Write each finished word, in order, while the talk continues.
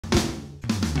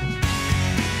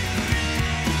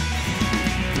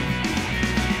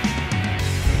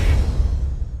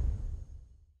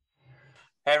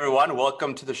Hey everyone,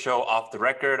 welcome to the show Off the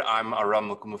Record. I'm Aram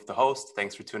Melkoumov, the host.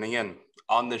 Thanks for tuning in.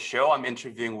 On this show, I'm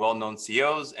interviewing well-known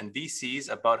CEOs and VCs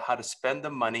about how to spend the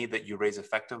money that you raise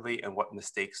effectively and what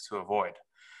mistakes to avoid.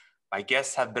 My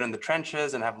guests have been in the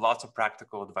trenches and have lots of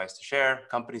practical advice to share,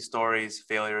 company stories,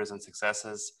 failures, and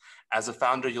successes. As a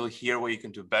founder, you'll hear what you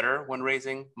can do better when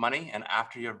raising money and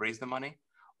after you have raised the money,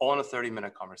 all in a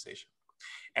 30-minute conversation.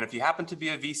 And if you happen to be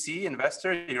a VC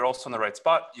investor, you're also in the right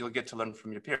spot. You'll get to learn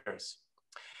from your peers.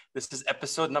 This is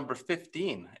episode number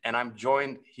 15, and I'm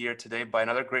joined here today by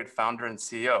another great founder and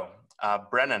CEO.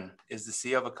 Brennan is the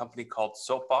CEO of a company called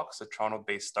Soapbox, a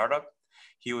Toronto-based startup.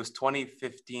 He was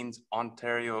 2015's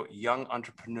Ontario Young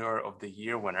Entrepreneur of the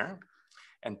Year winner.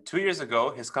 And 2 years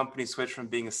ago, his company switched from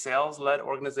being a sales-led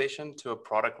organization to a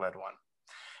product-led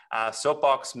one.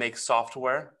 Soapbox makes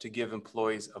software to give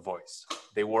employees a voice.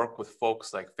 They work with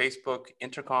folks like Facebook,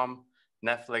 Intercom,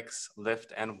 Netflix,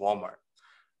 Lyft, and Walmart.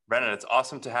 Brennan, it's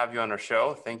awesome to have you on our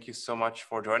show. Thank you so much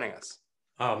for joining us.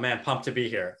 Oh man, pumped to be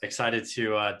here. Excited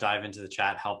to dive into the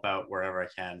chat, help out wherever I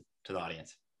can to the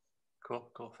audience.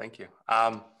 Cool. Thank you.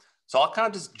 So I'll kind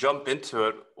of just jump into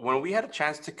it. When we had a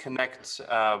chance to connect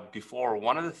before,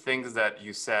 one of the things that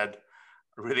you said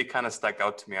really kind of stuck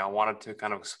out to me. I wanted to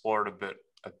kind of explore it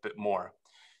a bit more.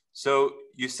 So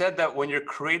you said that when you're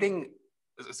creating,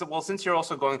 since you're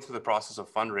also going through the process of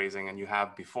fundraising and you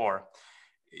have before,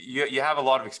 you have a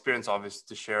lot of experience, obviously,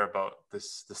 to share about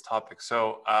this topic.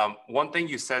 So one thing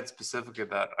you said specifically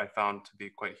that I found to be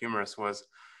quite humorous was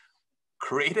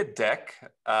create a deck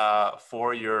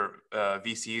for your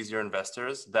VCs, your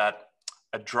investors, that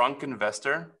a drunk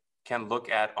investor can look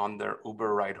at on their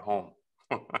Uber ride home.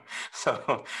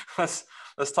 So let's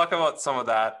talk about some of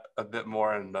that a bit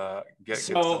more and get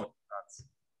some thoughts.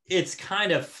 It's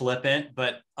kind of flippant,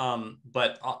 but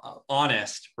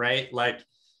honest, right? Like,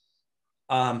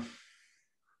 I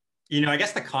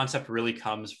guess the concept really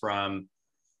comes from,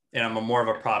 I'm more of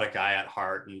a product guy at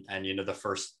heart and the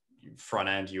first front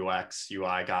end UX,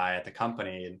 UI guy at the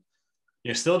company,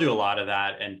 and still do a lot of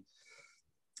that. And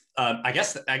I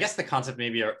guess the concept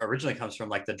maybe originally comes from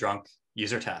like the drunk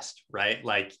user test, right?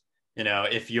 Like,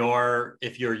 if your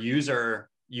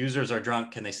users are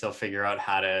drunk, can they still figure out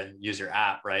how to use your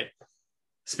app, right?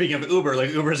 Speaking of Uber, like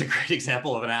Uber is a great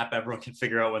example of an app everyone can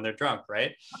figure out when they're drunk,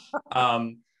 right?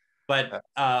 But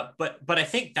I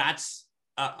think that's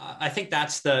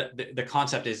the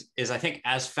concept is I think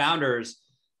as founders,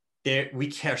 we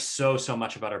care so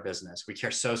much about our business. We care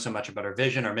so much about our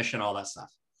vision, our mission, all that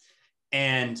stuff.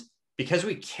 And because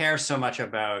we care so much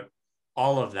about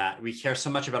all of that, we care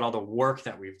so much about all the work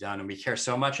that we've done, and we care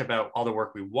so much about all the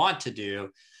work we want to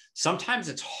do. Sometimes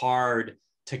it's hard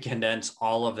to condense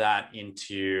all of that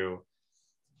into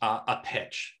a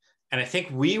pitch. And I think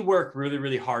we work really,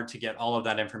 really hard to get all of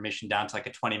that information down to like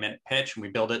a 20-minute pitch, and we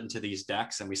build it into these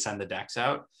decks and we send the decks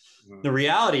out. Mm-hmm. The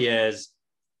reality is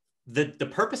the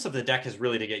purpose of the deck is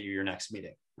really to get you your next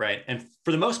meeting, right? And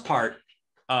for the most part,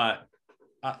 I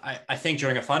think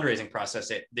during a fundraising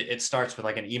process, it starts with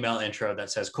like an email intro that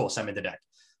says, cool, send me the deck.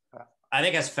 I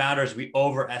think as founders, we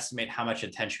overestimate how much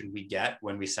attention we get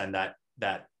when we send that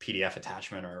PDF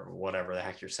attachment or whatever the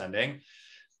heck you're sending.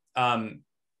 I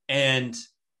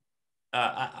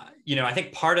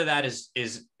think part of that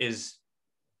is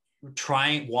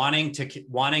wanting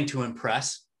to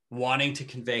impress, wanting to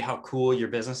convey how cool your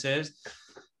business is.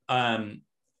 When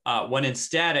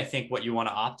instead, I think what you want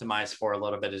to optimize for a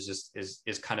little bit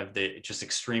is kind of the just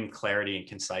extreme clarity and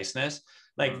conciseness.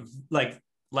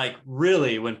 Like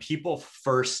really, when people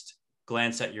first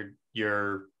glance at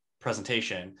your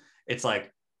presentation, it's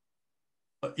like,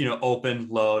 open,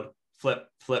 load, flip.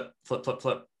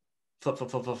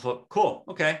 Cool.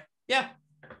 Okay. Yeah.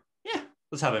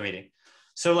 Let's have a meeting.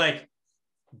 So like,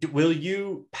 will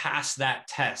you pass that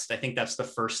test? I think that's the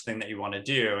first thing that you want to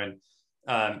do. And,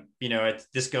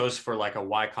 this goes for like a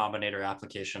Y Combinator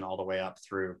application all the way up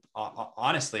through,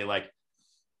 honestly, like,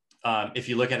 if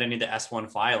you look at any of the S1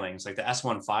 filings, like the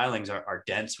S1 filings are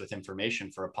dense with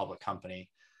information for a public company.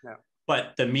 Yeah.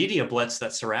 But the media blitz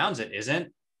that surrounds it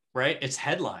isn't, right? It's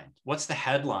headline. What's the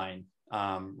headline?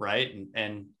 Right.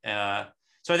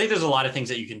 So I think there's a lot of things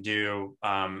that you can do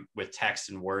with text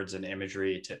and words and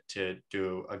imagery to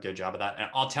do a good job of that. And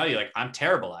I'll tell you, like, I'm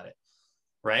terrible at it,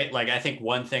 right? Like, I think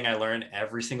one thing I learn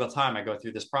every single time I go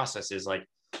through this process is like,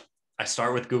 I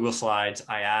start with Google Slides.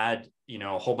 I add,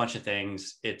 a whole bunch of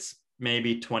things. It's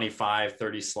maybe 25,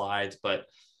 30 slides, but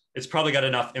it's probably got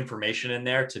enough information in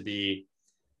there to be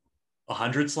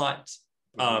 100 slides.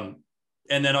 Mm-hmm.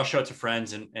 And then I'll show it to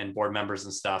friends and board members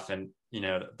and stuff. And,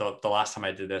 the last time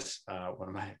I did this, one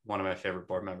of my favorite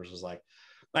board members was like,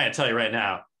 I can tell you right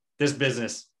now, this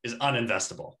business is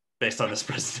uninvestable based on this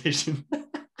presentation.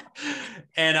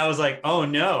 And I was like, oh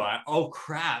no, oh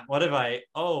crap,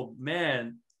 oh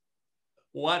man,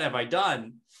 what have I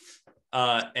done?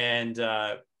 So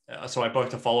I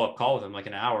booked a follow-up call with him, like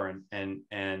an hour, and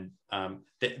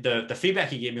the feedback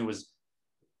he gave me was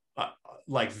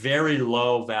like very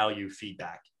low value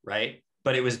feedback, right?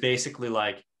 But it was basically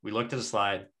like, we looked at a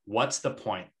slide, what's the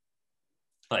point?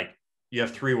 Like, you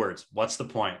have 3 words, what's the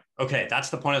point? Okay, that's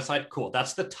the point of the slide, cool.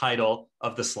 That's the title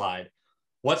of the slide.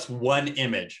 What's one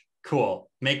image? Cool,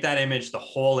 make that image the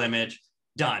whole image,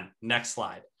 done, next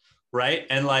slide. Right.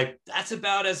 And like, that's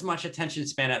about as much attention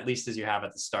span, at least, as you have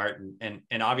at the start. And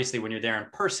obviously when you're there in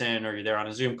person, or you're there on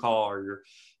a Zoom call, or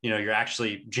you're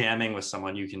actually jamming with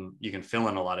someone, you can fill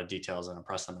in a lot of details and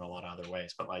impress them in a lot of other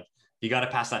ways. But like, you got to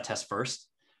pass that test first.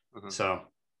 Mm-hmm. So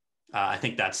I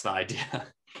think that's the idea.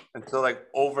 And so like,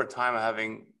 over time,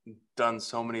 having done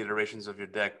so many iterations of your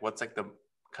deck, what's like the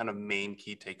kind of main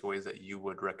key takeaways that you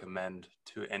would recommend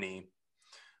to any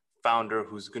founder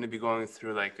who's going to be going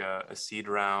through like a seed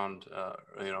round,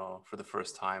 for the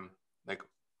first time? Like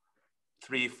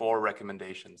 3-4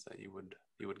 recommendations that you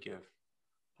would give.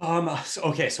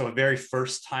 So a very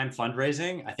first time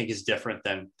fundraising, I think, is different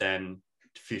than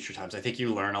future times. I think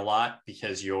you learn a lot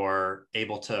because you're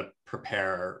able to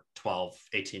prepare 12,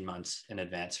 18 months in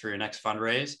advance for your next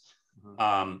fundraise.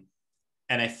 Mm-hmm.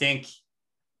 And I think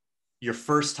your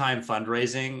first time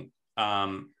fundraising,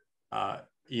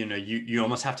 you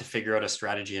almost have to figure out a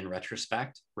strategy in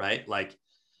retrospect, right? Like,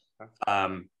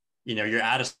 you're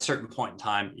at a certain point in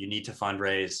time, you need to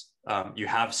fundraise, you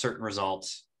have certain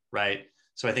results, right?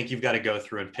 So I think you've got to go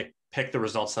through and pick the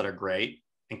results that are great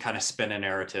and kind of spin a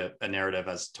narrative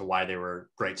as to why they were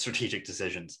great strategic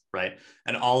decisions, right?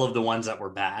 And all of the ones that were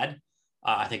bad,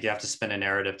 I think you have to spin a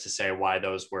narrative to say why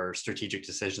those were strategic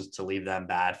decisions, to leave them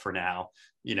bad for now,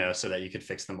 so that you could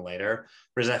fix them later.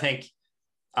 Whereas I think,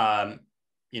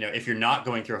 if you're not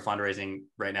going through a fundraising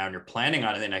right now and you're planning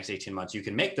on it in the next 18 months, you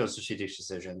can make those strategic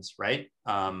decisions, right?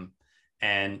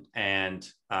 And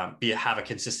have a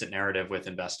consistent narrative with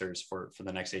investors for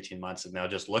the next 18 months, and they'll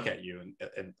just look at you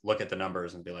and look at the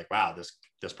numbers and be like, wow,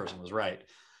 this person was right.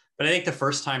 But I think the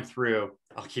first time through,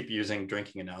 I'll keep using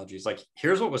drinking analogies. Like,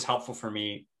 here's what was helpful for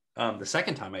me the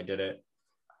second time I did it,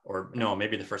 or no,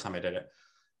 maybe the first time I did it.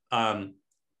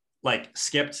 Like,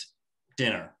 skipped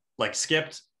dinner, like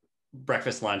skipped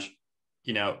breakfast, lunch,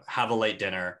 have a late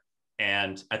dinner.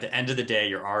 And at the end of the day,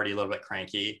 you're already a little bit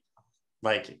cranky.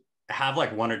 Like, have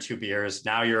like 1 or 2 beers.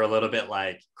 Now you're a little bit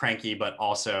like cranky, but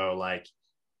also like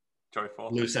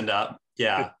joyful, loosened up.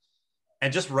 Yeah.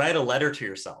 And just write a letter to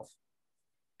yourself.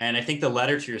 And I think the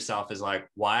letter to yourself is like,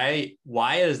 why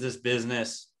is this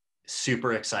business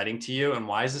super exciting to you? And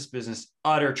why is this business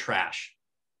utter trash?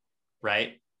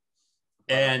 Right.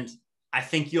 Wow. And I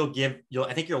think you'll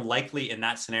likely in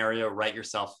that scenario write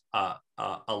yourself a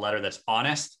letter that's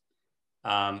honest,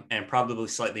 and probably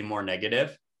slightly more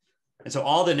negative. And so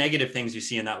all the negative things you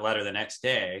see in that letter the next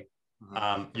day,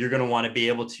 you're going to want to be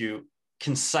able to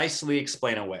concisely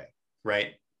explain away,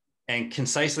 right? And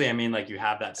concisely, I mean, like, you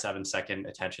have that 7-second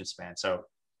attention span. So,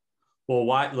 well,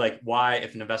 why,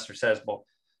 if an investor says, well,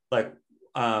 like,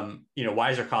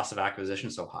 why is your cost of acquisition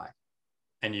so high?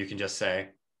 And you can just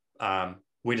say,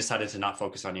 we decided to not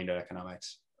focus on unit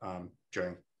economics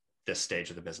during this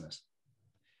stage of the business.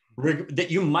 That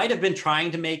you might have been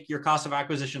trying to make your cost of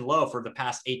acquisition low for the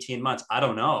past 18 months. I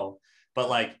don't know, but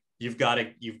like, you've got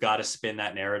to spin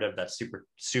that narrative that's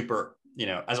super,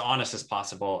 as honest as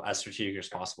possible, as strategic as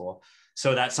possible,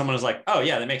 so that someone is like, oh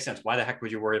yeah, that makes sense. Why the heck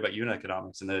would you worry about unit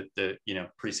economics in the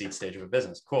pre-seed stage of a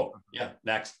business? Cool. Yeah.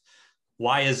 Next.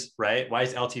 Why is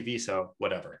LTV so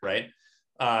whatever, right?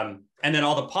 And then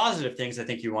all the positive things, I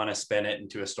think you want to spin it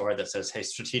into a story that says, hey,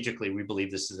 strategically, we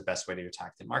believe this is the best way to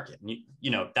attack the market. And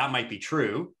that might be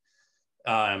true.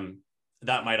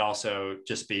 That might also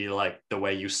just be like the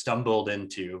way you stumbled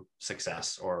into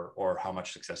success, or how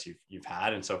much success you've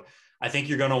had. And so I think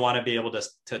you're going to want to be able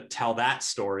to tell that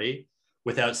story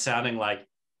without sounding like,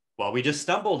 well, we just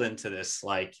stumbled into this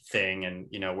like thing and,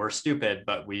 we're stupid,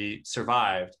 but we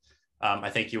survived. I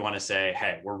think you want to say,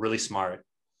 hey, we're really smart.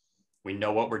 We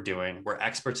know what we're doing. We're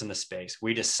experts in the space.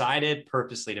 We decided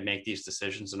purposely to make these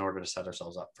decisions in order to set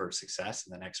ourselves up for success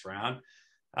in the next round.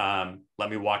 Let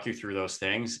me walk you through those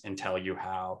things and tell you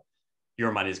how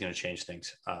your money is going to change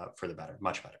things for the better,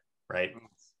 much better, right?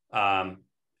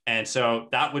 And so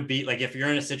that would be like, if you're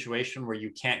in a situation where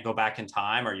you can't go back in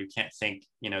time, or you can't think,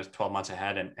 12 months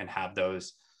ahead and have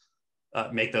those,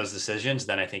 make those decisions,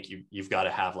 then I think you've got to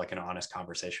have like an honest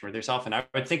conversation with yourself. And I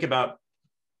would think about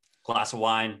glass of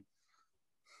wine,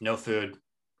 no food,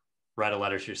 write a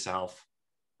letter to yourself,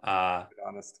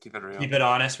 keep it real. keep it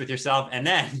honest with yourself, and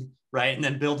then right, and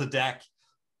then build a deck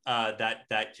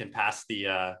that can pass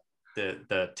the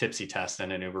tipsy test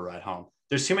and an Uber ride home.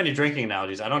 There's too many drinking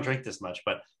analogies. I don't drink this much,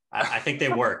 but I think they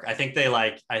work. I think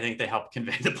they help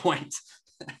convey the point.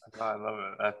 Oh, I love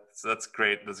it. That's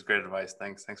great. That's great advice.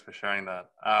 Thanks for sharing that.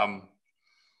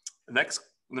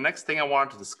 The next thing I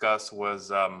wanted to discuss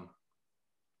was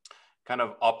kind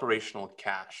of operational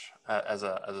cash as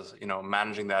a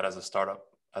managing that as a startup,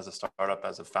 as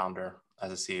a founder,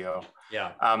 as a CEO.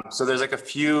 Yeah. So there's like a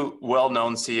few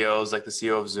well-known CEOs, like the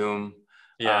CEO of Zoom.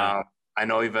 Yeah. I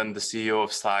know even the CEO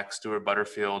of Slack, Stuart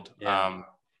Butterfield. Yeah.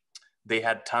 They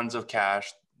had tons of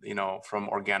cash, from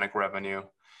organic revenue,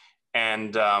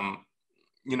 and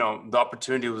the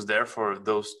opportunity was there for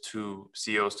those two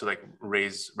CEOs to like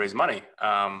raise money.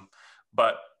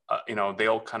 But they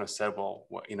all kind of said, well,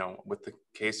 with the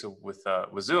case with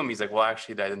Zoom, he's like, well,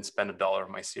 actually, I didn't spend $1 of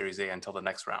my Series A until the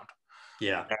next round.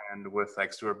 Yeah. And with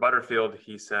like Stuart Butterfield,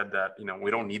 he said that,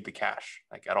 we don't need the cash,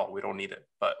 like at all. We don't need it.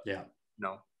 But, yeah,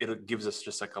 it gives us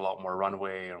just like a lot more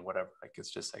runway or whatever. Like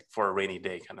it's just like for a rainy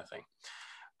day kind of thing.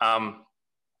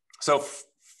 So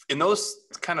in those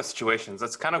kind of situations,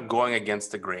 that's kind of going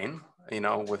against the grain,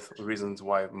 with reasons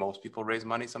why most people raise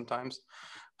money sometimes.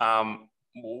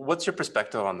 What's your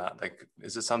perspective on that? Like,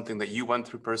 is it something that you went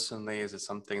through personally? Is it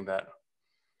something that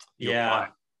you apply?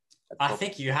 I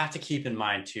think you have to keep in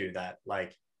mind too that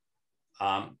like,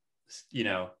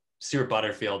 Stuart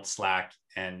Butterfield, Slack,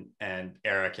 and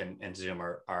Eric and Zoom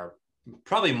are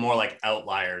probably more like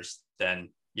outliers than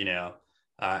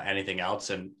anything else,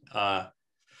 and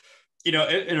in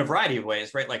a variety of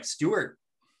ways, right? Like Stuart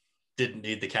didn't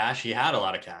need the cash; he had a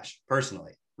lot of cash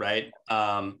personally, right?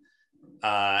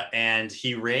 And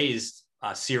he raised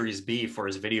Series B for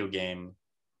his video game,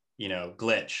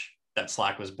 glitch that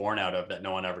Slack was born out of that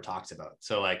no one ever talks about.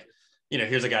 So like,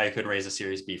 here's a guy who could raise a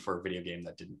Series B for a video game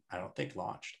that I don't think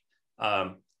launched.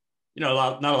 Not a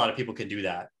lot of people can do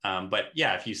that. But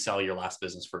yeah, if you sell your last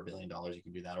business for $1 billion, you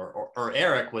can do that. Or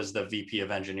Eric was the VP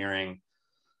of engineering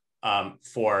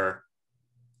for,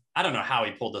 I don't know how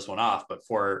he pulled this one off, but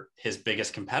for his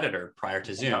biggest competitor prior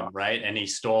to Zoom, right? And he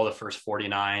stole the first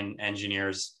 49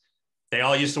 engineers. They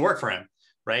all used to work for him,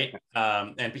 right?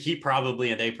 And they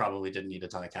probably didn't need a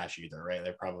ton of cash either, right?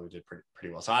 They probably did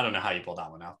pretty well. So I don't know how you pulled that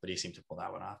one off, but he seemed to pull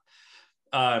that one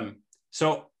off.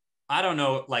 So I don't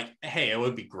know, like, hey, it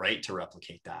would be great to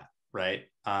replicate that, right?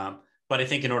 But I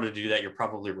think in order to do that, you're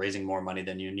probably raising more money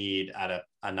than you need at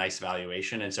a nice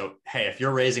valuation. And so, hey, if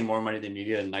you're raising more money than you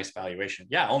need at a nice valuation,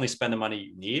 yeah, only spend the money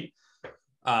you need.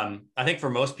 I think for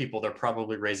most people, they're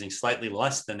probably raising slightly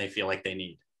less than they feel like they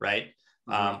need, right?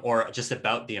 Or just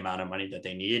about the amount of money that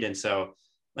they need. And so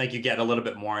like you get a little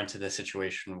bit more into the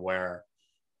situation where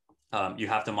you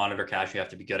have to monitor cash, you have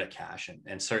to be good at cash.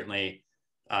 And certainly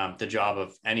the job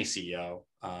of any CEO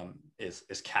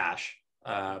is cash.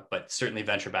 But certainly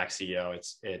venture-backed CEO,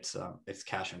 it's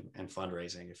cash and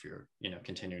fundraising if you're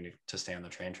continuing to stay on the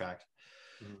train track.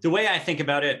 The way I think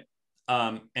about it,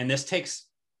 and this takes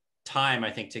time,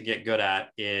 I think, to get good at,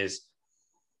 is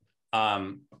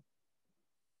for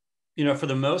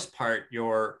the most part,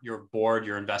 your board,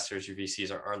 your investors, your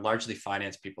VCs are largely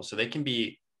finance people, so they can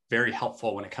be very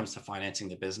helpful when it comes to financing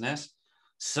the business.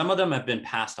 Some of them have been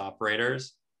past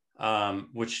operators,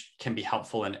 which can be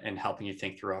helpful in helping you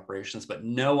think through operations, but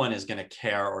no one is going to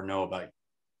care or know about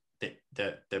the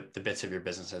bits of your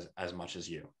business as much as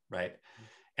you, right?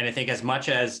 And I think as much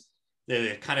as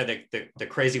the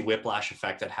crazy whiplash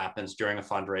effect that happens during a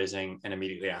fundraising and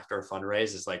immediately after a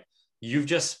fundraise is like, you've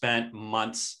just spent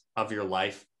months of your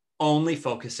life only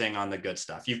focusing on the good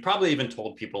stuff. You've probably even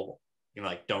told people,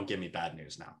 like, don't give me bad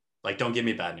news now. Like, don't give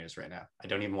me bad news right now. I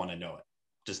don't even want to know it.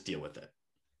 Just deal with it.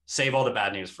 Save all the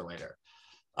bad news for later.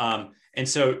 And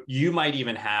so you might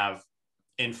even have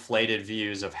inflated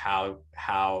views of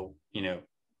how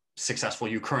successful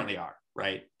you currently are,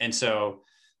 right? And so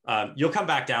you'll come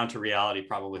back down to reality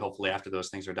probably, hopefully, after those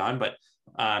things are done. But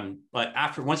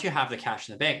once you have the cash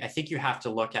in the bank, I think you have to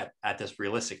look at this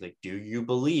realistically. Do you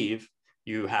believe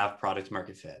you have product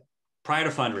market fit prior to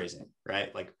fundraising,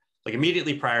 right? Like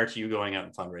immediately prior to you going out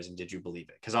and fundraising, did you believe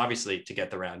it? Because obviously, to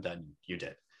get the round done, you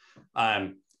did.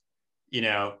 I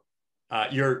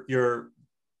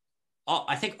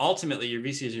think ultimately your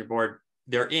VCs, your board,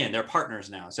 they're partners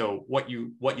now. So what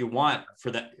you want for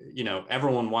that,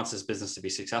 everyone wants this business to be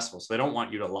successful. So they don't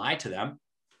want you to lie to them.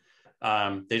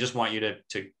 They just want you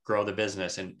to grow the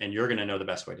business, and you're going to know the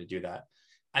best way to do that.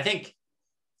 I think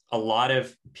a lot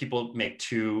of people make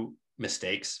two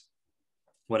mistakes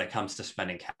when it comes to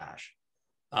spending cash.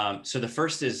 So the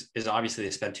first is obviously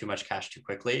they spend too much cash too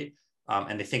quickly,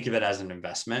 and they think of it as an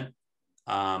investment.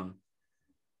 And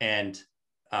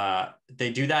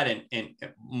they do that in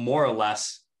more or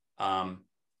less, I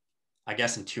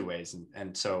guess, in two ways.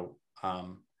 And so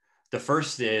the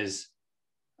first is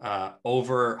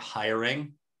over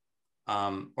hiring,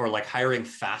 or like hiring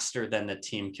faster than the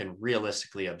team can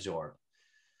realistically absorb.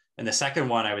 And the second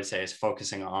one I would say is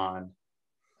focusing on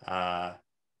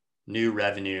new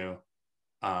revenue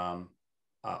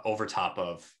over top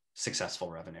of successful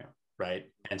revenue, right?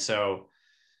 And so,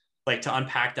 like, to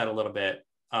unpack that a little bit,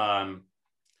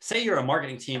 say you're a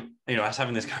marketing team, I was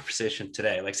having this conversation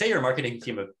today, like say you're a marketing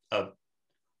team of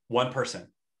one person,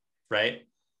 right?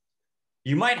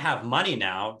 You might have money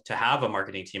now to have a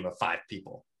marketing team of 5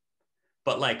 people,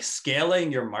 but like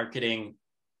scaling your marketing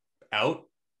out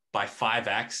by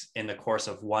 5x in the course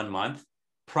of 1 month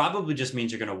probably just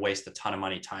means you're going to waste a ton of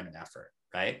money, time, and effort,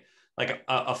 right? Like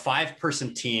a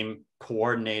 5-person team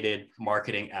coordinated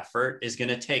marketing effort is going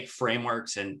to take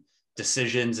frameworks and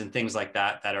decisions and things like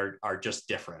that are just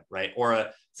different, right? Or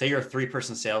say you're a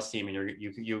 3-person sales team and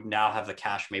you now have the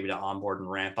cash maybe to onboard and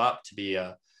ramp up to be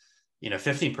a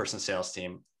 15-person sales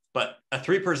team, but a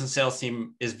 3-person sales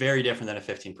team is very different than a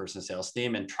 15-person sales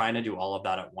team, and trying to do all of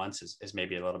that at once is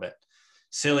maybe a little bit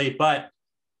silly. But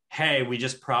hey, we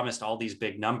just promised all these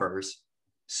big numbers,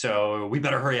 so we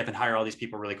better hurry up and hire all these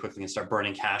people really quickly and start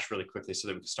burning cash really quickly so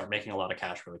that we can start making a lot of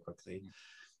cash really quickly.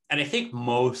 And I think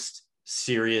most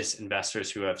serious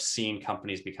investors who have seen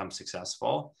companies become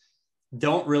successful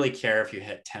don't really care if you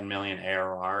hit 10 million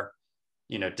ARR,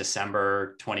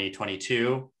 December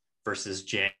 2022 versus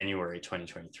January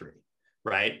 2023,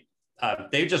 right?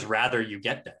 They'd just rather you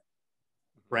get there,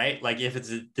 right? Like if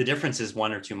the difference is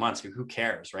 1 or 2 months, who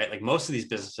cares, right? Like most of these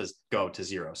businesses go to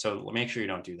zero. So make sure you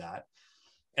don't do that.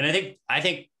 And I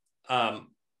think a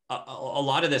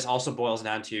lot of this also boils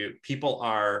down to people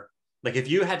are like, if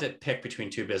you had to pick between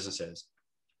 2 businesses,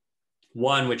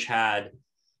 one which had,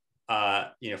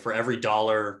 for every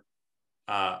dollar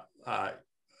of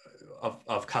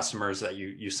customers that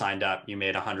you signed up, you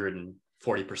made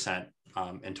 140%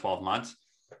 in 12 months,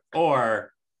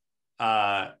 or you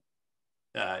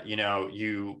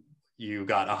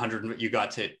got 100, you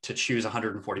got to choose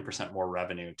 140% more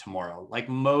revenue tomorrow. Like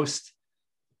most,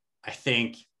 I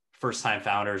think first-time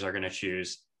founders are going to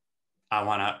choose, I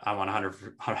want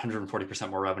 140%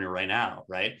 more revenue right now,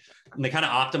 right? And they kind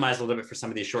of optimize a little bit for some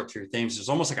of these short-term things. There's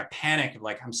almost like a panic of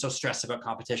like, I'm so stressed about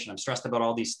competition. I'm stressed about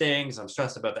all these things. I'm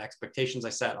stressed about the expectations I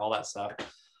set, all that stuff.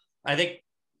 I think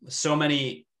so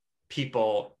many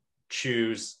people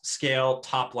choose scale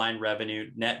top-line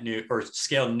revenue,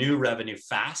 scale new revenue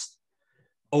fast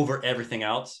over everything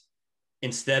else,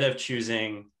 instead of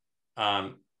choosing,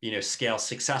 scale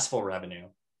successful revenue.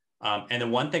 And the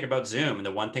one thing about Zoom and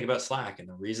the one thing about Slack, and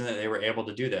the reason that they were able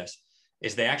to do this,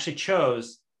 is they actually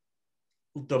chose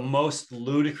the most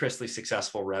ludicrously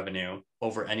successful revenue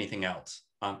over anything else.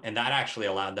 And that actually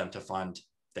allowed them to fund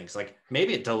things. Like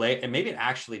maybe it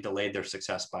actually delayed their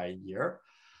success by a year.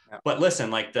 Yeah. But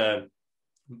listen, like the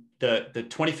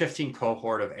 2015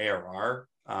 cohort of ARR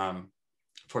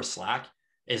for Slack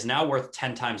is now worth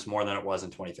 10 times more than it was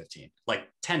in 2015, like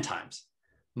 10 times.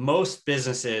 Most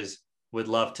businesses would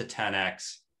love to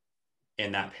 10x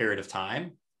in that period of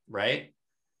time, right?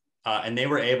 And they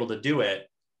were able to do it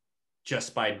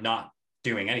just by not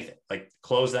doing anything, like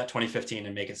close that 2015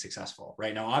 and make it successful.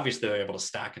 Right now, obviously, they're able to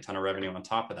stack a ton of revenue on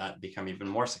top of that and become even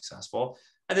more successful.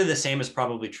 I think the same is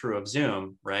probably true of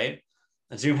Zoom, right?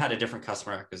 And Zoom had a different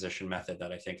customer acquisition method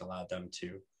that I think allowed them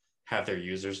to have their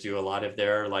users do a lot of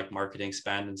their like marketing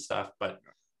spend and stuff. But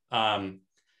I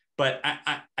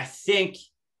think,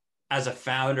 as a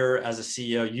founder, as a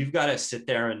CEO, you've got to sit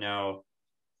there and know,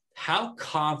 how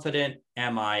confident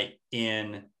am I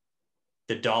in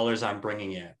the dollars I'm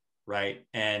bringing in, right?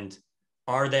 And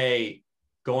are they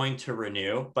going to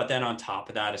renew? But then on top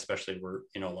of that, especially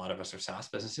a lot of us are SaaS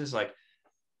businesses, like,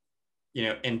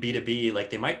 in B2B, like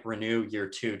they might renew year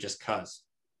 2 just cause,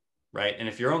 right? And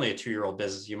if you're only a 2-year-old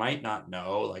business, you might not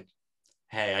know, like,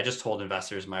 hey, I just told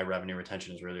investors my revenue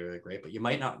retention is really, really great, but you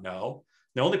might not know.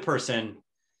 The only person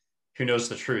who knows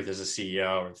the truth is a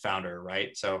CEO or founder,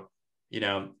 right? So,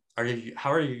 how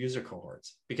are your user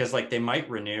cohorts? Because like they might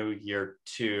renew year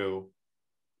 2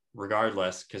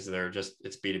 regardless, because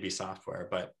it's B2B software,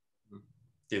 but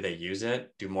do they use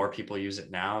it? Do more people use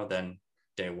it now than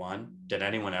day 1? Did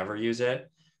anyone ever use it?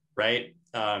 Right.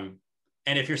 And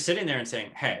if you're sitting there and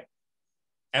saying, hey,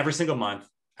 every single month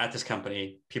at this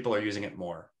company, people are using it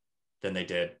more than they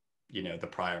did, the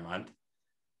prior month,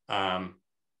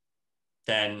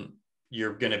 then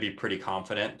you're going to be pretty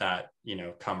confident that,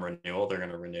 come renewal, they're going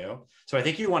to renew. So I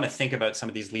think you want to think about some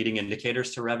of these leading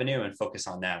indicators to revenue and focus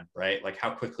on them, right? Like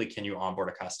how quickly can you onboard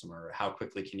a customer? How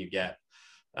quickly can you get,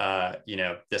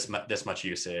 this much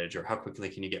usage, or how quickly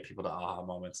can you get people to aha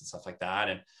moments and stuff like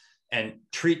that? And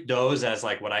treat those as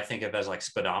like what I think of as like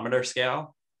speedometer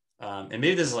scale. And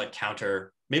maybe this is like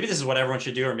maybe this is what everyone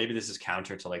should do, or maybe this is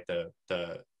counter to like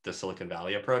the Silicon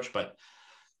Valley approach, but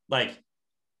like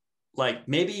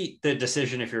maybe the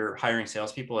decision if you're hiring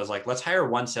salespeople is like, let's hire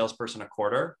one salesperson a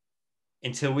quarter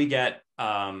until we get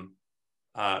payback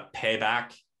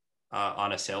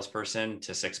on a salesperson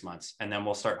to 6 months. And then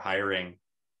we'll start hiring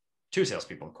 2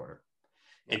 salespeople a quarter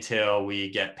until we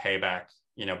get payback,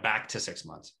 back to 6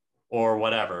 months or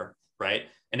whatever. Right.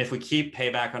 And if we keep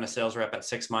payback on a sales rep at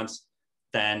 6 months,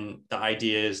 then the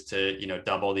idea is to,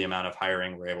 double the amount of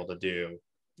hiring we're able to do,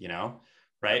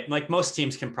 right? Like most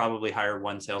teams can probably hire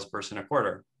one salesperson a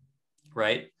quarter,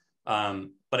 right?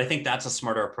 But I think that's a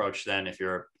smarter approach than if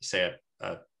you're, say,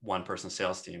 a one-person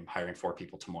sales team hiring 4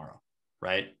 people tomorrow,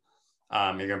 right?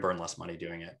 You're going to burn less money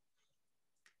doing it.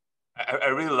 I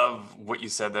really love what you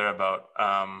said there about,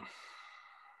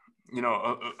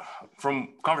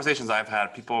 from conversations I've had,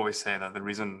 people always say that the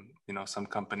reason, some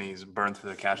companies burn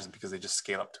through their cash is because they just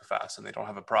scale up too fast and they don't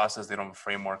have a process, they don't have a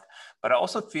framework. But I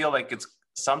also feel like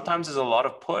sometimes there's a lot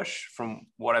of push from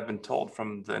what I've been told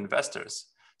from the investors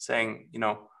saying,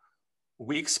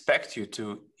 we expect you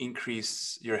to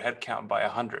increase your headcount by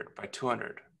 100, by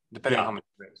 200, depending on how much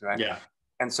you raise, right? Yeah.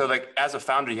 And so like, as a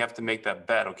founder, you have to make that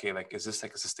bet. Okay, like, is this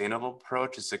like a sustainable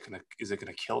approach? Is it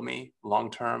gonna kill me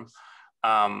long-term?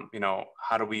 How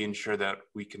do we ensure that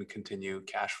we can continue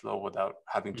cash flow without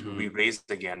having to re-raise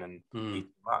again in 18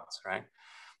 months, right?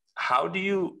 How do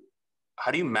you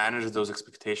manage those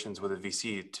expectations with a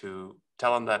VC to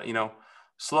tell them that,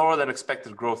 slower than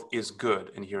expected growth is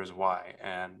good and here's why,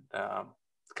 and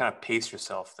kind of pace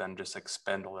yourself than just like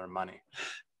spend all their money?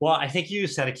 Well, I think you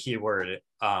said a key word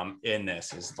in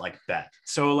this is like bet.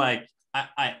 So like,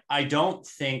 I don't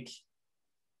think,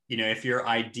 if your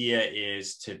idea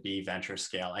is to be venture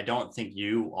scale, I don't think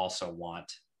you also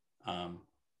want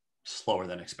slower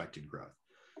than expected growth.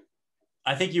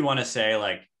 I think you want to say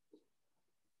like,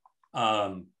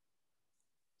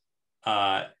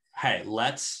 hey,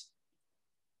 let's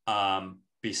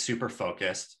be super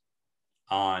focused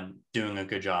on doing a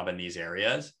good job in these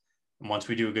areas. And once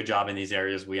we do a good job in these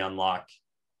areas, we unlock,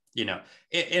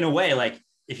 in a way, like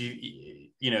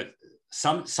if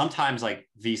sometimes like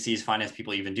VCs, finance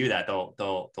people even do that.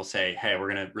 They'll say, hey,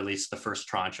 we're going to release the first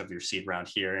tranche of your seed round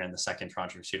here and the second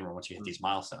tranche of your seed round once you hit these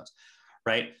milestones,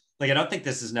 right? Like, I don't think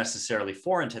this is necessarily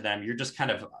foreign to them. You're just kind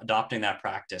of adopting that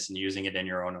practice and using it in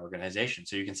your own organization.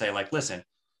 So you can say like, listen,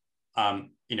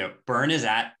 burn is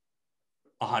at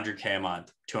 100K a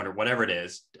month, 200, whatever it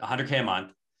is, 100K a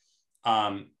month.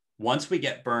 Once we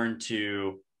get burn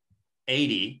to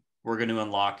 80, we're going to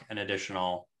unlock an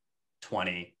additional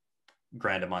 20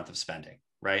 grand a month of spending,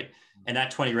 right? And that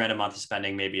 20 grand a month of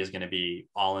spending maybe is going to be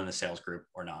all in the sales group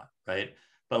or not, right?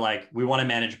 But like, we want to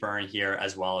manage burn here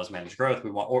as well as manage growth.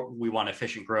 We want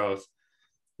efficient growth.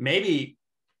 Maybe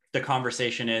the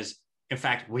conversation is, in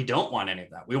fact, we don't want any of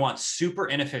that. We want super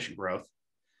inefficient growth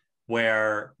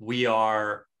where we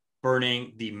are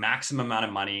burning the maximum amount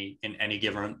of money in any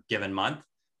given month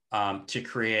to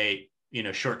create,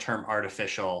 short-term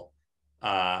artificial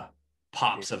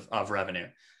pops of revenue.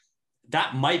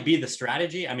 That might be the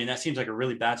strategy. I mean, that seems like a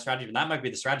really bad strategy, but that might be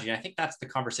the strategy. And I think that's the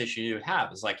conversation you would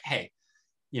have is like, hey,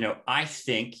 I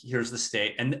think here's the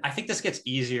state. And I think this gets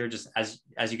easier just as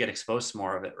you get exposed to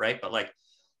more of it, right? But like,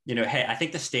 hey, I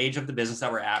think the stage of the business that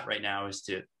we're at right now is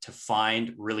to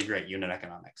find really great unit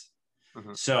economics.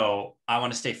 Mm-hmm. So I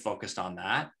want to stay focused on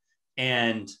that.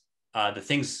 And the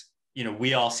things,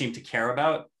 we all seem to care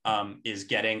about is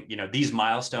getting, these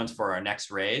milestones for our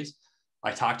next raise.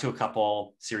 I talked to a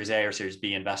couple Series A or Series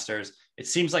B investors. It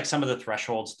seems like some of the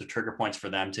thresholds, the trigger points for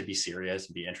them to be serious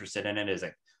and be interested in it is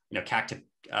like, CAC to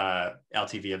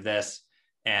LTV of this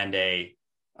and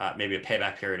maybe a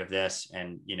payback period of this,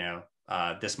 and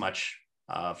this much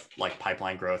of like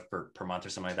pipeline growth per month or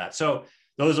something like that. So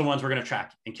those are the ones we're going to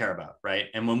track and care about, right?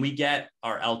 And when we get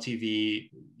our LTV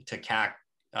to CAC,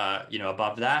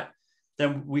 above that,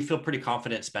 then we feel pretty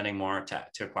confident spending more to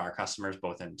acquire customers,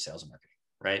 both in sales and marketing,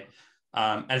 right?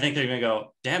 I think they're going to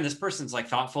go, damn, this person's like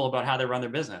thoughtful about how they run their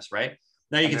business, right?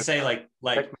 Now you can say like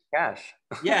cash.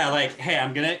 Yeah, like, hey,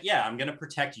 I'm gonna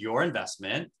protect your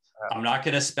investment. I'm not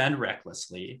gonna spend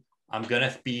recklessly. I'm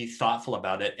gonna be thoughtful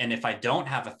about it. And if I don't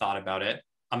have a thought about it,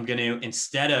 I'm gonna,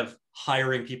 instead of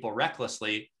hiring people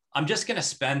recklessly, I'm just gonna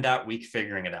spend that week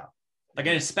figuring it out. Like,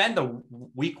 I'm going to spend the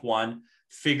week one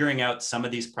figuring out some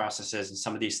of these processes and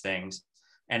some of these things.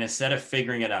 And instead of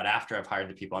figuring it out after I've hired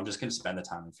the people, I'm just going to spend the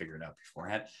time and figure it out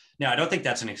beforehand. Now, I don't think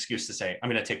that's an excuse to say, I'm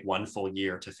going to take one full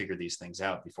year to figure these things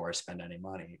out before I spend any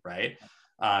money, right?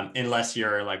 Unless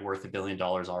you're like worth $1 billion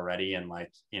already and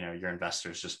like, you know, your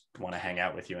investors just want to hang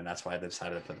out with you. And that's why they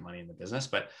decided to put the money in the business.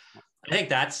 But I think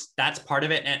that's part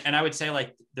of it. And I would say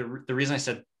like the reason I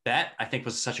said bet, I think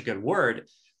was such a good word,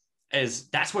 is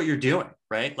that's what you're doing,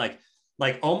 right?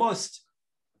 Like almost,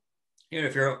 you know,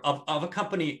 if you're of a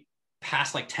company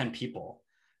past like 10 people,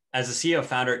 as a CEO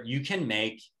founder, you can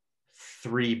make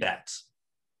 3 bets,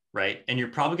 right? And you're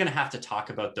probably going to have to talk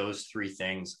about those 3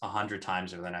 things 100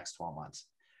 times over the next 12 months.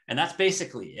 And that's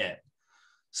basically it.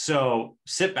 So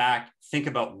sit back, think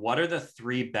about what are the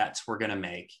 3 bets we're going to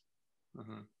make.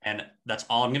 And that's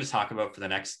all I'm going to talk about for the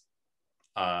next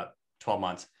 12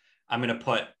 months. I'm going to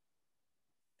put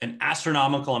an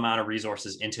astronomical amount of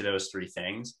resources into those 3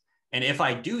 things. And if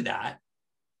I do that,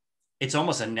 it's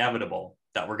almost inevitable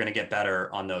that we're going to get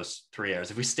better on those 3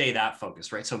 areas if we stay that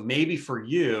focused, right? So maybe for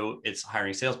you, it's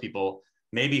hiring salespeople.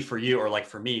 Maybe for you, or like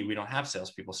for me, we don't have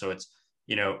salespeople. So it's,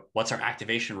 you know, what's our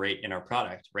activation rate in our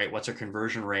product, right? What's our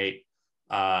conversion rate,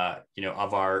 you know,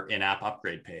 of our in-app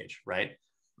upgrade page, right?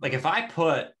 Like if I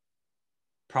put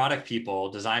product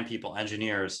people, design people,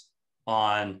 engineers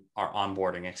on our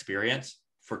onboarding experience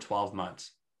for 12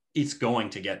 months, it's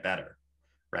going to get better,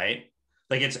 right?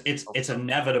 Like it's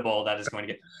inevitable that it's going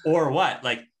to get, or what?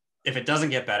 Like if it doesn't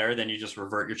get better, then you just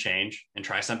revert your change and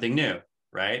try something new,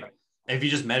 right? If you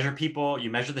just measure people, you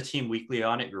measure the team weekly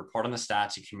on it, you report on the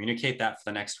stats, you communicate that for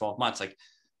the next 12 months.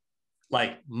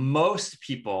 Like most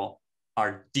people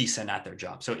are decent at their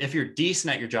job. So if you're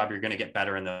decent at your job, you're going to get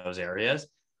better in those areas.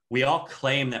 We all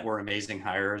claim that we're amazing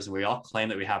hires, and we all claim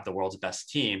that we have the world's best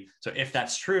team. So if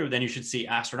that's true, then you should see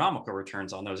astronomical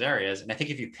returns on those areas. And I think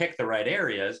if you pick the right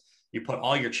areas, you put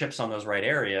all your chips on those right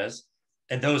areas,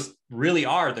 and those really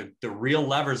are the real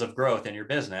levers of growth in your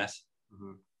business,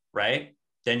 right?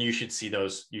 Then you should see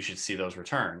those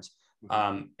returns.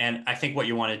 And I think what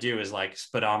you want to do is like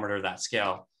speedometer that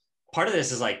scale. Part of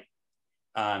this is like,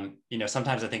 you know,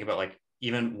 sometimes I think about like,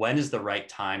 even when is the right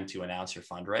time to announce your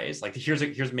fundraise? Like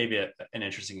here's maybe an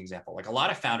interesting example. Like a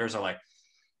lot of founders are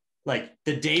like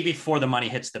the day before the money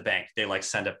hits the bank, they like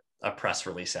send a press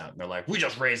release out and they're like, we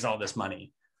just raised all this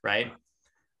money, right?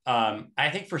 I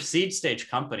think for seed stage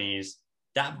companies,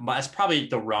 that's probably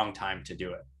the wrong time to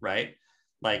do it, right?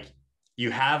 Like you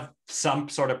have some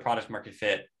sort of product market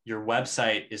fit, your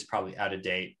website is probably out of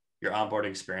date, your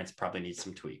onboarding experience probably needs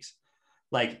some tweaks.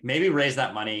 Like maybe raise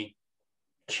that money,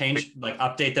 change, like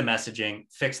update the messaging,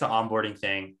 fix the onboarding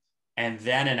thing, and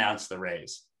then announce the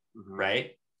raise,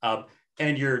 right?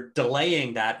 And you're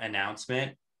delaying that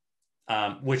announcement,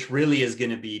 which really is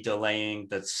going to be delaying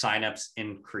the signups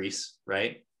increase,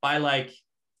 right? By like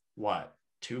what,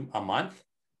 a month,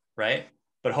 right?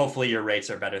 But hopefully your rates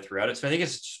are better throughout it. So I think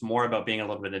it's just more about being a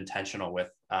little bit intentional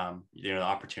with, you know, the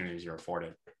opportunities you're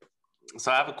afforded.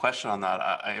 So I have a question on that.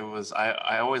 I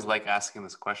always like asking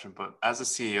this question, but as a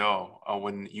CEO,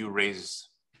 when you raise,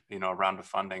 you know, a round of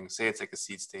funding, say it's like a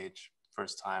seed stage,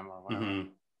 first time or whatever,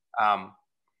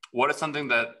 what is something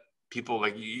that people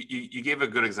like, you gave a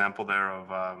good example there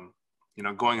of, you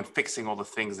know, going and fixing all the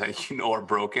things that you know are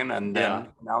broken and then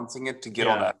announcing it to get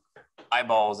all that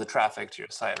eyeballs, the traffic to your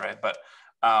site, right? But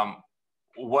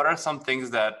what are some things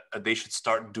that they should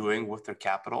start doing with their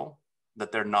capital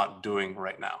that they're not doing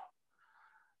right now?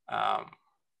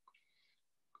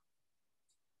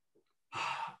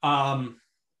 I'll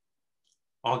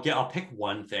pick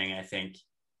one thing I think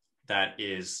that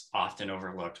is often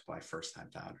overlooked by first-time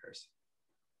founders.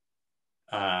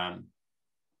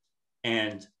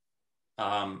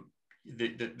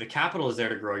 The capital is there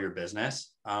to grow your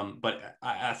business. But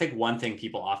I think one thing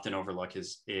people often overlook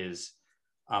is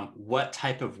what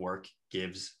type of work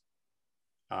gives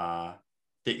the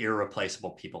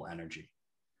irreplaceable people energy,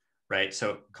 right?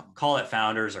 So call it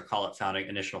founders or call it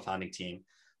initial founding team,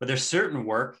 but there's certain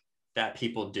work that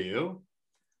people do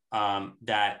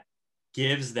that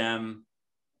gives them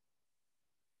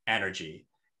energy.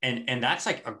 And that's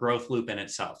like a growth loop in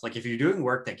itself. Like if you're doing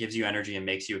work that gives you energy and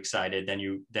makes you excited,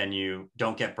 then you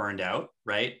don't get burned out,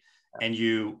 right? And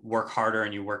you work harder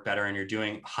and you work better and you're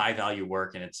doing high value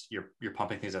work and you're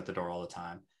pumping things out the door all the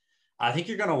time. I think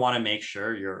you're going to want to make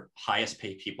sure your highest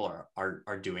paid people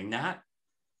are doing that.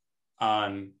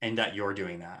 And that you're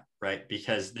doing that, right?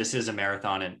 Because this is a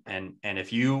marathon, and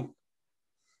if you,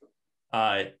 you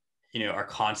know, are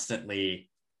constantly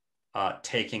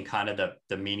taking kind of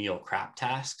the menial crap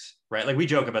tasks, right? Like we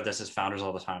joke about this as founders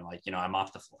all the time, like, you know, I'm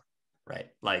off the floor, right?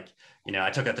 Like, I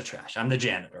took out the trash, I'm the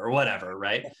janitor or whatever,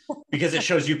 right? Because it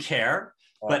shows you care.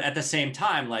 But at the same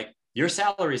time, like, your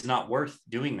salary is not worth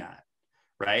doing that,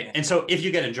 right? And so if you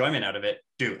get enjoyment out of it,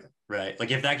 do it, right?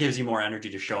 Like, if that gives you more energy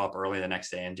to show up early the next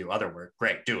day and do other work,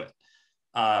 great, do it.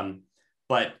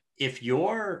 But if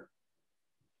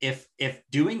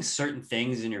doing certain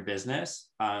things in your business,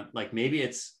 like maybe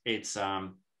it's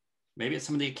some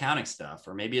of the accounting stuff,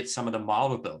 or maybe it's some of the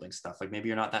model building stuff. Like, maybe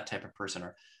you're not that type of person,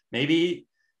 or maybe,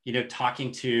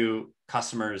 talking to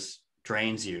customers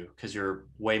drains you because you're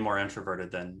way more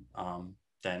introverted than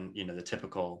the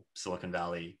typical Silicon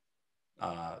Valley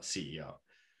CEO.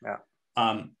 Yeah.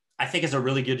 I think it's a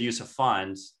really good use of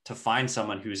funds to find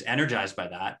someone who's energized by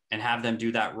that and have them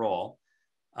do that role,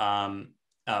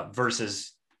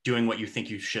 versus doing what you think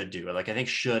you should do. Like, I think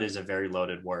should is a very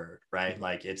loaded word, right?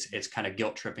 Like, it's kind of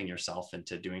guilt tripping yourself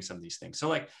into doing some of these things. So,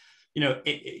 like,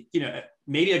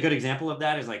 maybe a good example of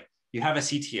that is, like, you have a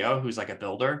CTO who's like a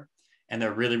builder, and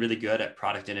they're really, really good at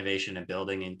product innovation and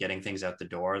building and getting things out the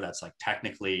door. That's like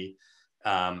technically,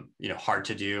 hard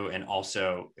to do, and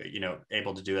also,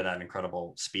 able to do it at an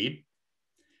incredible speed.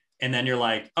 And then you're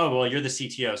like, oh, well, you're the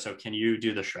CTO, so can you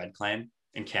do the shred claim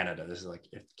in Canada? This is like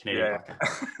Canadian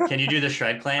podcast. Can you do the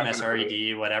shred claim,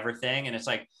 SRED, whatever thing? And it's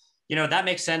like, that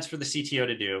makes sense for the CTO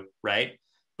to do, right?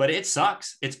 But it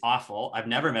sucks. It's awful. I've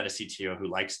never met a CTO who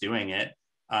likes doing it.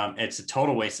 It's a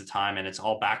total waste of time, and it's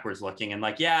all backwards looking. And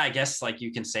like, yeah, I guess like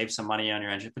you can save some money on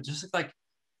your engine, but just like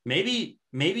maybe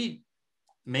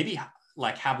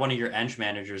like have one of your eng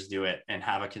managers do it, and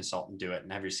have a consultant do it,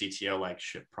 and have your CTO like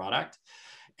ship product.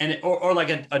 And or like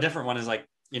a different one is like,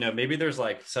 maybe there's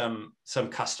like some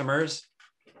customers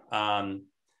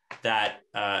that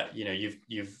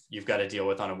you've got to deal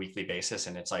with on a weekly basis,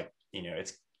 and it's like,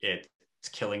 it's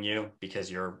killing you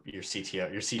because your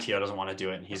CTO doesn't want to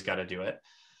do it, and he's got to do it.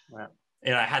 Wow.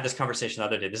 And I had this conversation the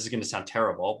other day. This is going to sound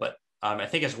terrible, but I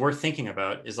think it's worth thinking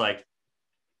about. Is like,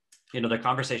 the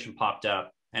conversation popped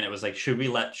up, and it was like, should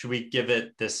we give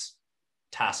it this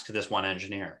task to this one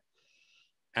engineer?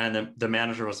 And then the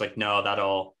manager was like, no,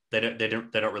 they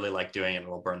don't really like doing it.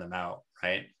 It'll burn them out,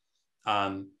 right?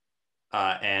 And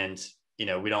we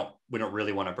don't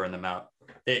really want to burn them out.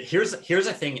 Here's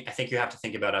a thing I think you have to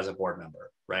think about as a board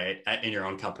member, right? In your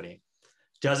own company.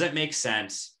 Does it make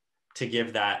sense to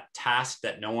give that task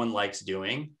that no one likes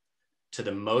doing to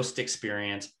the most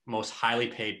experienced, most highly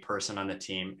paid person on the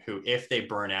team, who, if they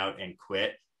burn out and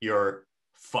quit, you're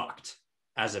fucked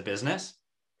as a business?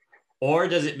 Or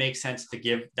does it make sense to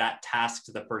give that task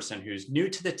to the person who's new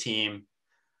to the team,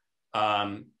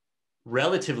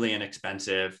 relatively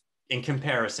inexpensive in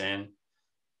comparison?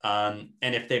 And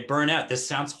if they burn out, this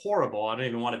sounds horrible, I don't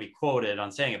even want to be quoted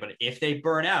on saying it, but if they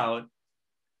burn out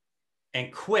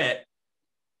and quit,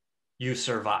 you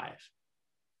survive,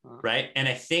 right? And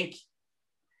I think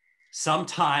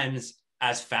sometimes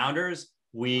as founders,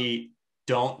 we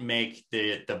don't make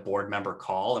the board member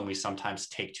call, and we sometimes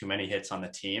take too many hits on the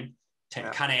team. To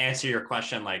kind of answer your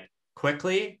question, like,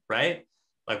 quickly, right?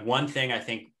 Like, one thing I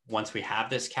think once we have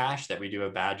this cash that we do a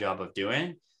bad job of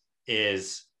doing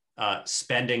is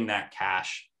spending that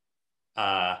cash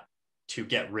to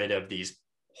get rid of these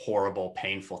horrible,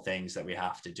 painful things that we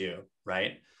have to do,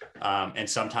 right? And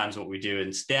sometimes what we do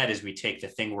instead is we take the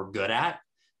thing we're good at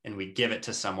and we give it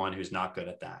to someone who's not good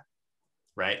at that,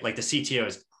 right? Like, the CTO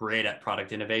is great at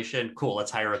product innovation. Cool,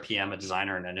 let's hire a PM, a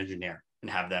designer, and an engineer, and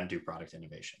have them do product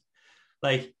innovation.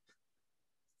 Like,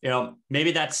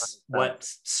 maybe that's what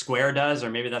Square does, or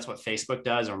maybe that's what Facebook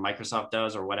does, or Microsoft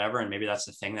does, or whatever. And maybe that's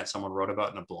the thing that someone wrote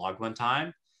about in a blog one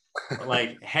time. But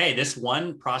like, hey, this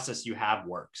one process you have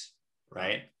works,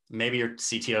 right? Maybe your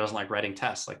CTO doesn't like writing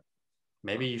tests. Like,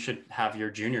 maybe you should have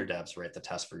your junior devs write the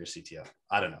test for your CTO.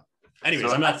 I don't know.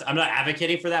 Anyways, so I'm not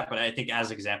advocating for that, but I think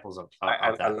as examples of that.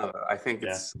 I love it. I think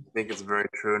it's very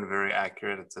true and very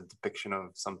accurate. It's a depiction of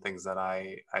some things that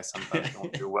I sometimes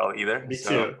don't do well either.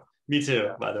 Me too,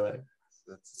 by the way.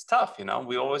 It's tough,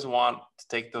 we always want to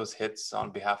take those hits on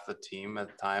behalf of the team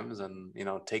at times, and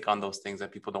take on those things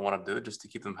that people don't want to do just to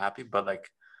keep them happy, but like,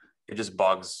 it just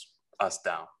bogs us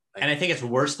down. Like, and I think it's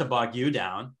worse to bog you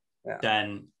down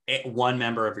than one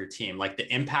member of your team. Like,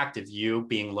 the impact of you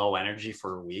being low energy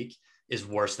for a week is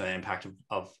worse than the impact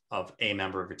of a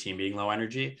member of your team being low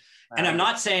energy. And I'm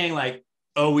not saying like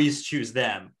always choose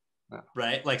them,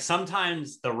 right? Like,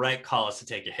 sometimes the right call is to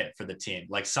take a hit for the team.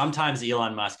 Like, sometimes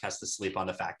Elon Musk has to sleep on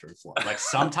the factory floor. Like,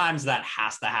 sometimes that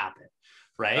has to happen,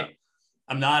 right? Yeah.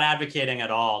 I'm not advocating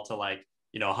at all to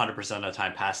 100% of the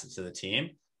time pass it to the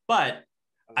team, but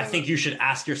I think you should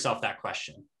ask yourself that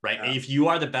question, right? Yeah. If you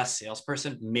are the best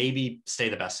salesperson, maybe stay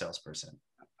the best salesperson.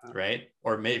 right?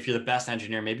 Or maybe if you're the best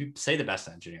engineer, maybe say the best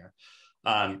engineer.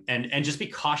 And just be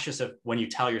cautious of when you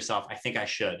tell yourself, I think I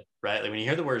should, right? Like when you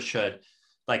hear the word should,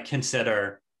 like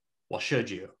consider, well, should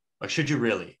you? Like, should you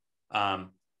really?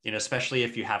 Especially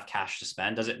if you have cash to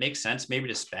spend, does it make sense maybe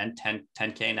to spend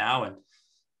 10K now and,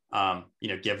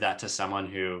 give that to someone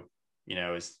who,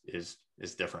 is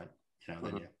different,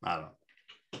 than you? I don't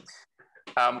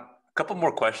know. A couple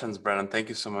more questions, Brennan. Thank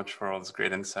you so much for all this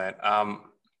great insight.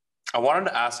 I wanted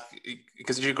to ask,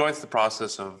 because you're going through the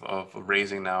process of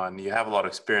raising now and you have a lot of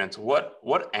experience,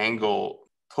 what angle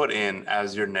put in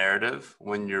as your narrative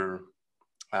when you're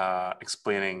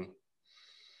explaining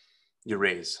your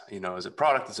raise? Is it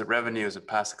product? Is it revenue? Is it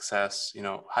past success?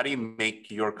 How do you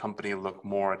make your company look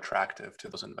more attractive to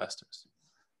those investors?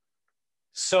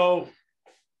 So,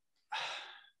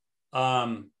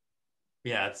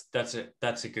 yeah, that's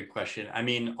a good question. I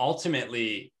mean,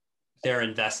 ultimately, they're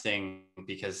investing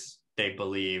because they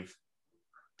believe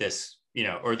this,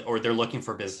 or they're looking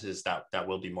for businesses that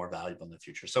will be more valuable in the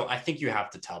future. So I think you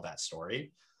have to tell that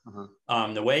story.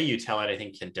 Mm-hmm. The way you tell it, I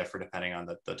think, can differ depending on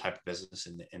the type of business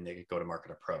and the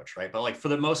go-to-market approach, right? But like for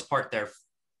the most part, they're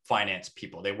finance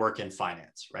people. They work in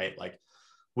finance, right? Like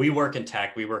we work in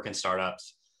tech, we work in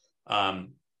startups.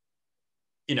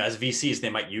 As VCs, they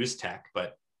might use tech,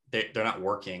 but they're not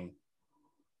working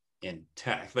in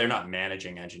tech. They're not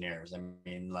managing engineers. I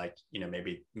mean, like,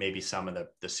 maybe some of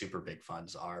the super big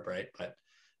funds are, right? But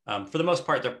for the most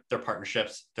part, they're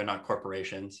partnerships. They're not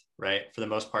corporations, right? For the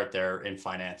most part, they're in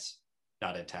finance,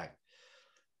 not in tech.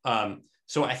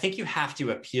 So I think you have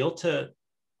to appeal to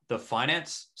the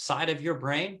finance side of your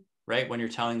brain, right? When you're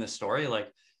telling the story,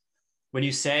 like when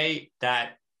you say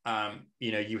that,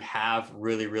 you have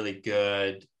really, really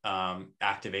good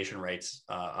activation rates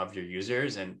of your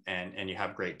users and you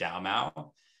have great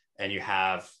DAU and you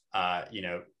have,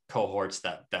 cohorts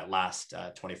that last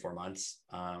 24 months,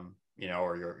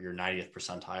 or your 90th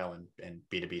percentile in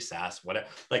B2B SaaS, whatever.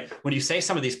 Like when you say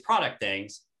some of these product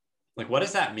things, like what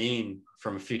does that mean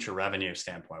from a future revenue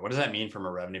standpoint? What does that mean from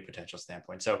a revenue potential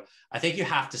standpoint? So I think you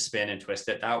have to spin and twist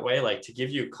it that way. Like to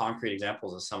give you concrete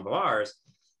examples of some of ours,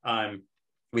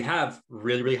 we have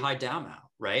really, really high DAU,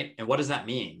 right? And what does that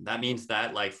mean? That means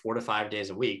that like 4 to 5 days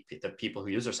a week, the people who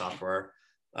use our software,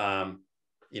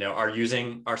 are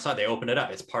using our site. They open it up.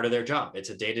 It's part of their job. It's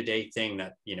a day-to-day thing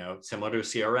that, similar to a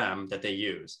CRM that they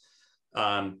use.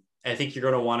 I think you're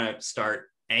going to want to start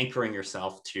anchoring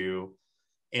yourself to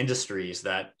industries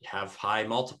that have high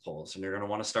multiples. And you're going to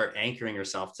want to start anchoring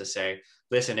yourself to say,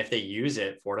 listen, if they use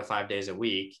it 4 to 5 days a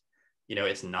week,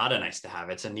 it's not a nice to have,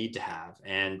 it's a need to have.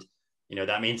 And,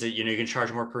 that means that, you can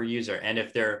charge more per user. And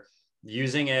if they're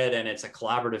using it and it's a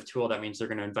collaborative tool, that means they're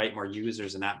going to invite more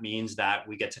users. And that means that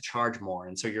we get to charge more.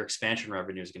 And so your expansion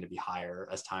revenue is going to be higher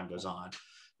as time goes on.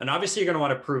 And obviously you're going to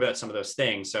want to prove out some of those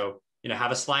things. So,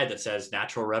 have a slide that says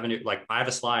natural revenue. Like I have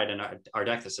a slide in our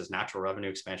deck that says natural revenue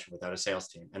expansion without a sales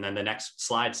team. And then the next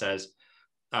slide says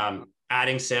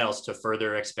adding sales to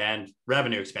further expand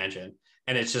revenue expansion.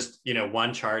 And it's just,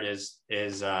 one chart is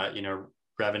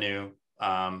revenue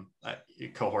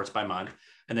cohorts by month.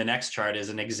 And the next chart is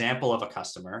an example of a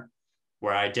customer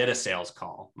where I did a sales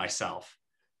call myself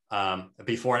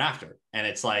before and after. And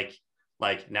it's like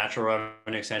natural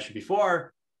revenue expansion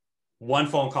before, one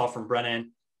phone call from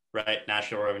Brennan, right?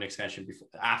 Natural revenue expansion before,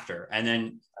 after. And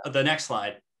then the next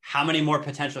slide, how many more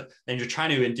potential, and you're trying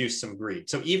to induce some greed.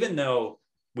 So even though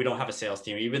we don't have a sales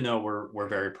team, even though we're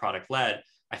very product led,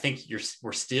 I think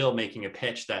we're still making a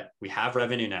pitch that we have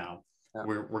revenue now. Yeah.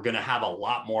 We're going to have a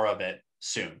lot more of it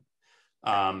soon.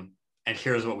 And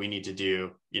here's what we need to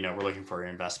do. We're looking for your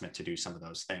investment to do some of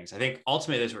those things. I think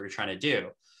ultimately that's what we're trying to do.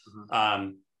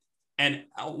 Mm-hmm. And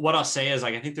what I'll say is,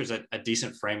 like, I think there's a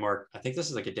decent framework. I think this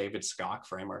is like a David Skock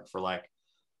framework for like,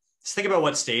 just think about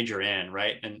what stage you're in,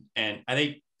 right? And I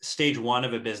think stage one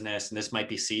of a business, and this might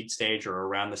be seed stage or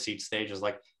around the seed stage, is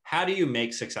like, how do you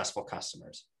make successful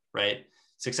customers, right?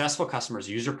 Successful customers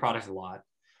use your product a lot.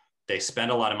 They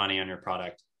spend a lot of money on your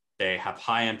product. They have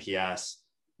high NPS.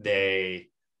 They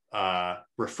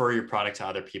refer your product to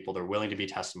other people. They're willing to be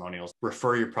testimonials.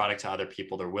 Refer your product to other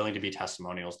people. They're willing to be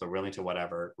testimonials. They're willing to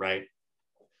whatever, right?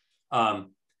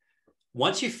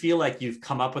 Once you feel like you've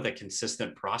come up with a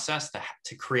consistent process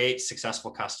to create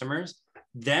successful customers,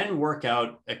 then work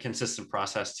out a consistent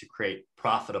process to create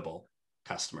profitable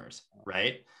customers,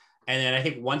 right? And then I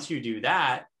think once you do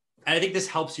that, and I think this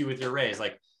helps you with your raise,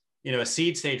 like, a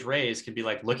seed stage raise could be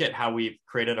like, look at how we've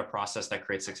created a process that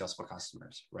creates successful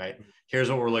customers, right? Here's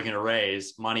what we're looking to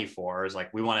raise money for, is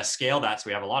like, we want to scale that so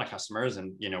we have a lot of customers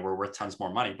and, we're worth tons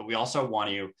more money, but we also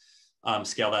want to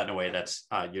scale that in a way that's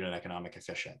unit economic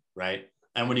efficient, right?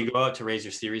 And when you go out to raise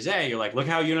your Series A, you're like, look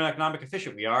how unit economic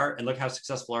efficient we are, and look how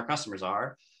successful our customers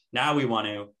are. Now we want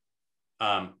to,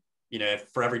 if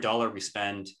for every dollar we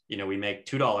spend, we make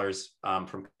 $2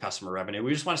 from customer revenue.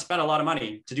 We just want to spend a lot of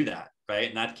money to do that, right?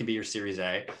 And that can be your Series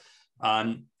A.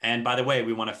 And by the way,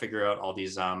 we want to figure out all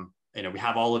these, we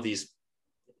have all of these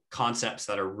concepts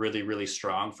that are really, really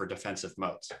strong for defensive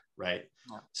moats, right?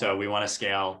 Yeah. So we want to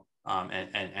scale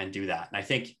and do that. And I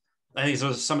think those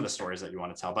are some of the stories that you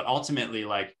want to tell, but ultimately,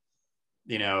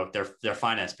 they're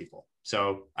finance people.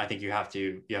 So I think you have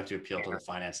to appeal to the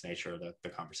finance nature of the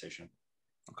conversation.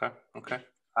 Okay.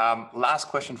 Last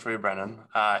question for you, Brennan.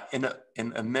 In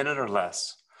a minute or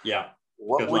less. Yeah.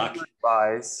 What would you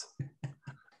advise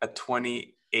a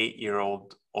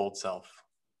 28-year-old old self?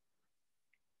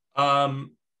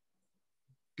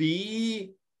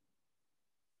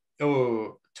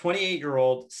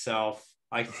 28-year-old self,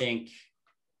 I think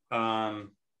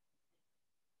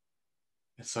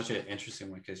it's such an interesting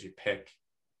one because you pick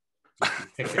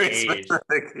the age,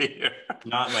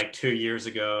 not like 2 years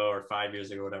ago or 5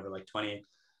 years ago, whatever, like 20.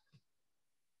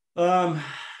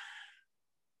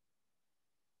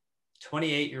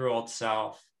 28-year-old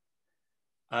self.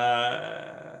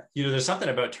 There's something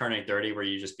about turning 30 where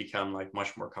you just become like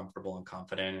much more comfortable and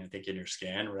confident and think in your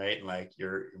skin, right? And like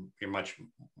you're much,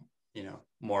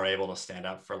 more able to stand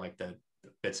up for like the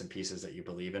bits and pieces that you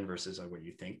believe in versus like what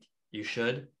you think you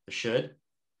should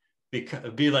be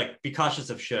cautious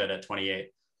of should at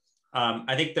 28.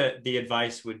 I think that the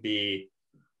advice would be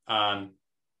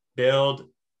build.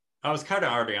 I was kind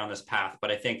of already on this path,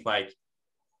 but I think like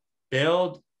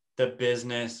build the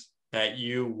business that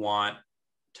you want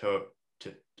to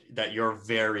that you're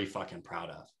very fucking proud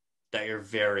of,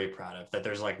 that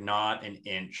there's like not an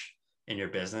inch in your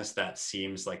business that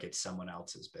seems like it's someone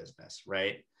else's business,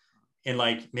 right? And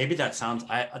like maybe that sounds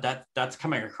that's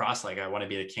coming across like I want to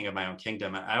be the king of my own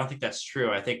kingdom. I don't think that's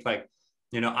true. I think like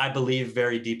I believe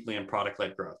very deeply in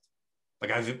product-led growth.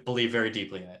 Like I believe very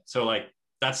deeply in it. So like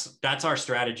that's our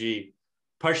strategy,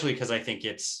 partially because I think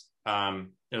it's the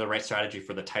right strategy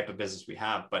for the type of business we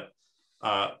have, but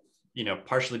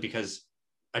partially because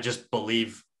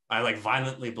I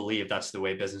violently believe that's the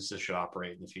way businesses should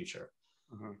operate in the future.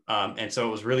 Mm-hmm. And so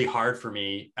it was really hard for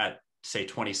me at say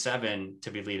 27 to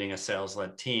be leading a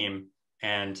sales-led team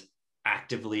and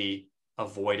actively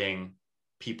avoiding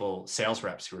sales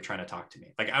reps who were trying to talk to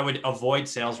me. Like I would avoid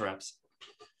sales reps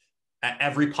at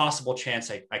every possible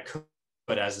chance I could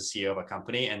as the CEO of a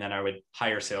company. And then I would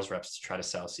hire sales reps to try to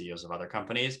sell CEOs of other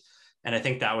companies. And I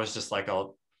think that was just like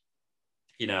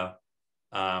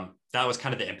that was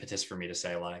kind of the impetus for me to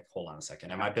say like, hold on a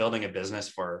second, am I building a business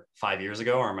for 5 years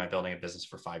ago, or am I building a business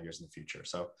for 5 years in the future?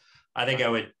 So I think I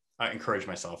would encourage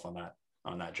myself on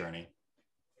that journey.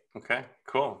 Okay,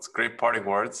 cool. It's great parting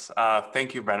words.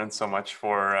 Thank you, Brennan, so much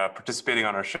for participating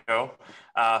on our show.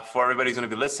 For everybody who's going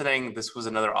to be listening, this was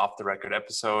another Off the Record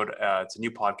episode. It's a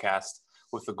new podcast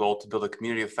with the goal to build a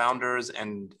community of founders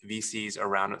and VCs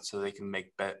around it so they can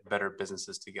make better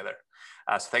businesses together.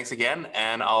 So thanks again,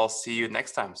 and I'll see you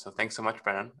next time. So thanks so much,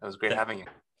 Brennan. It was great having you.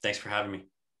 Thanks for having me.